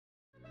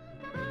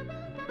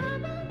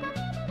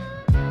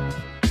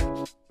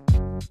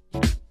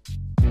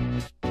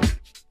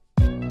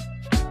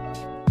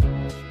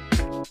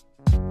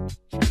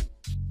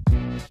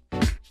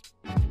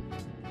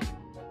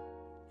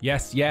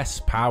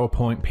Yes,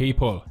 PowerPoint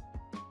people.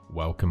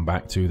 Welcome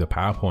back to the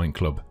PowerPoint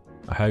Club.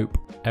 I hope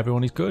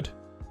everyone is good.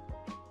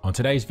 On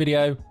today's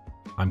video,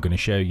 I'm going to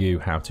show you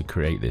how to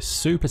create this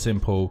super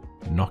simple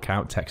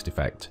knockout text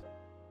effect.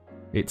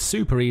 It's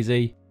super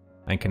easy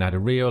and can add a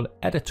real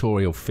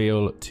editorial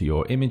feel to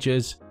your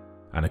images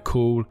and a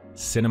cool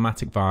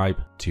cinematic vibe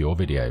to your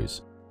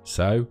videos.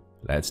 So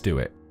let's do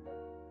it.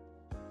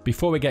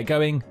 Before we get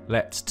going,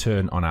 let's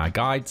turn on our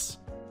guides,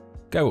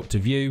 go up to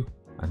View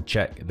and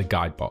check the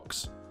guide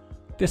box.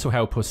 This will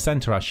help us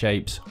center our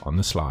shapes on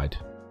the slide.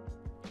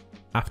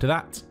 After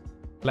that,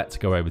 let's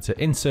go over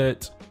to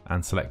Insert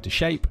and select a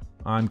shape.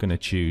 I'm going to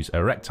choose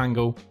a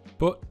rectangle,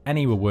 but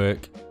any will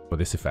work for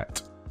this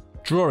effect.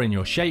 Draw in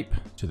your shape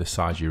to the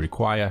size you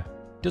require.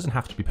 It doesn't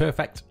have to be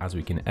perfect, as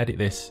we can edit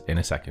this in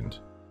a second.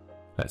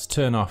 Let's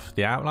turn off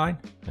the outline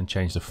and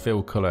change the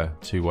fill color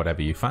to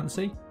whatever you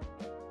fancy.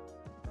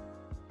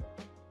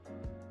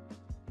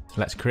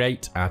 Let's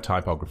create our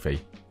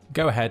typography.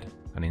 Go ahead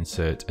and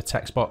insert a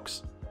text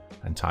box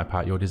and type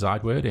out your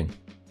desired wording.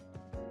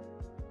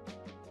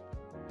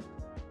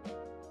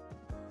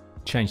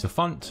 Change the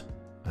font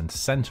and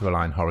center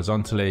align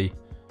horizontally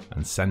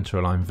and center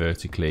align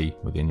vertically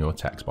within your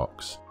text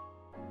box.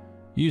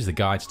 Use the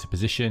guides to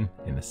position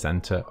in the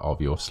center of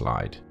your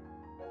slide.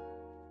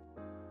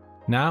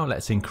 Now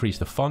let's increase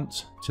the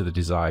font to the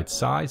desired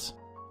size.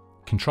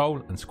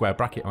 Control and square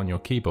bracket on your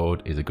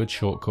keyboard is a good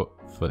shortcut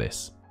for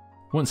this.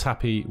 Once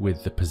happy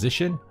with the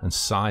position and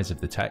size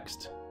of the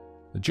text,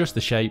 adjust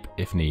the shape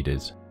if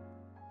needed.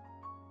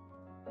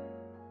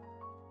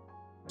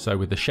 So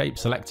with the shape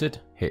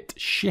selected, hit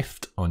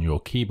Shift on your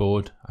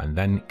keyboard and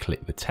then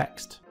click the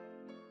text.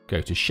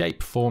 Go to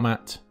Shape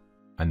Format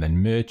and then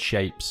Merge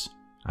Shapes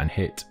and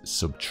hit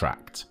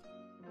Subtract.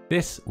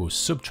 This will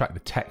subtract the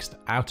text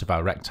out of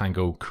our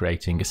rectangle,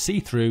 creating a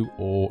see-through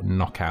or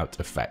knockout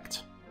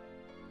effect.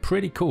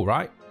 Pretty cool,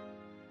 right?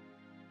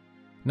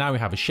 Now we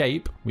have a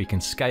shape, we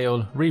can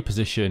scale,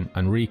 reposition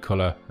and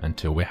recolor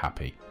until we're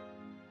happy.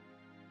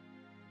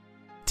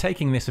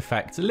 Taking this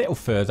effect a little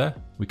further,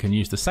 we can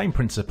use the same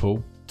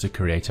principle to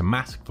create a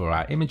mask for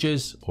our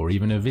images or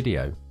even a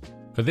video.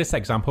 For this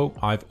example,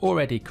 I've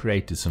already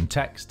created some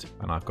text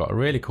and I've got a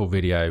really cool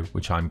video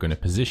which I'm going to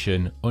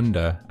position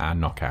under our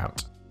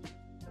knockout.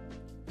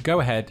 Go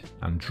ahead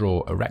and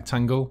draw a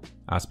rectangle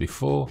as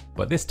before,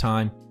 but this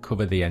time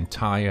cover the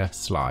entire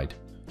slide.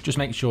 Just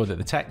make sure that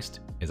the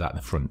text is at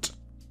the front.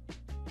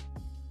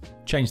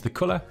 Change the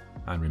color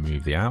and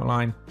remove the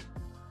outline.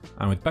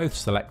 And with both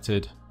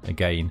selected,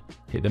 again,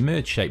 hit the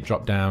Merge Shape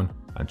drop down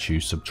and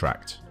choose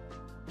Subtract.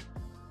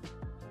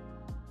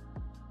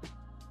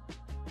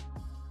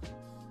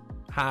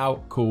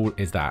 How cool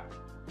is that?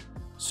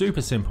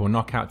 Super simple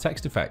knockout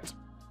text effect.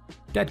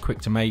 Dead quick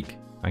to make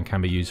and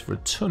can be used for a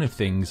ton of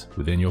things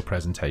within your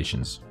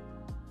presentations.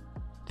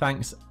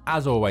 Thanks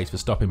as always for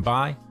stopping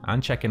by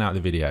and checking out the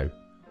video.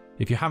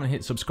 If you haven't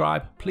hit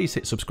subscribe, please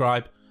hit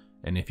subscribe.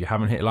 And if you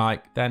haven't hit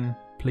like, then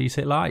please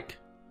hit like.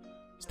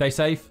 Stay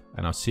safe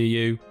and I'll see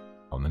you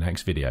on the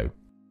next video.